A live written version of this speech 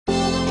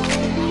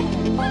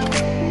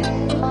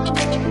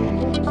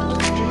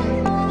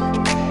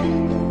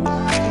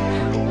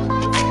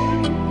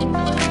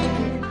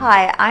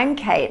Hi, I'm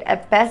Kate, a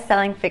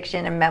best-selling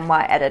fiction and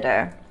memoir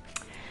editor.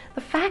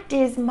 The fact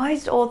is,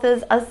 most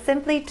authors are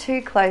simply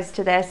too close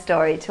to their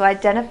story to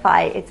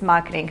identify its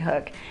marketing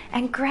hook,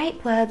 and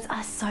great blurbs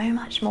are so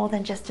much more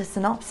than just a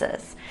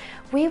synopsis.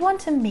 We want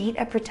to meet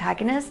a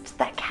protagonist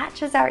that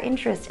catches our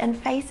interest and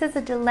faces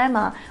a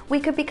dilemma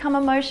we could become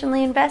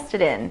emotionally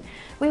invested in.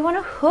 We want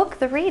to hook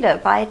the reader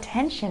by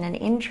tension and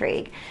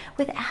intrigue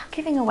without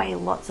giving away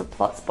lots of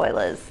plot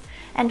spoilers.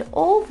 And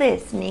all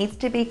this needs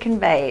to be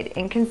conveyed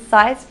in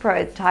concise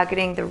prose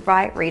targeting the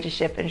right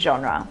readership and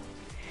genre.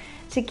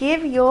 To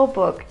give your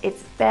book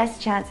its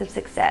best chance of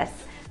success,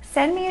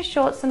 send me a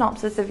short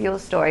synopsis of your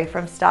story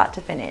from start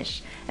to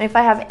finish, and if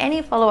I have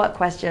any follow-up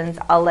questions,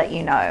 I'll let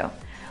you know.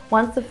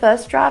 Once the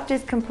first draft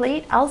is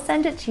complete, I'll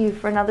send it to you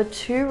for another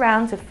 2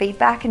 rounds of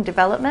feedback and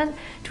development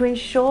to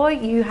ensure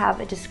you have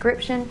a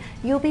description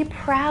you'll be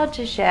proud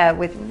to share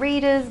with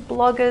readers,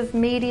 bloggers,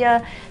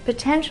 media,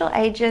 potential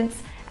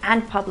agents,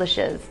 and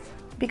publishers,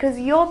 because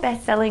your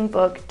best-selling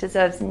book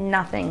deserves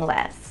nothing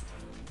less.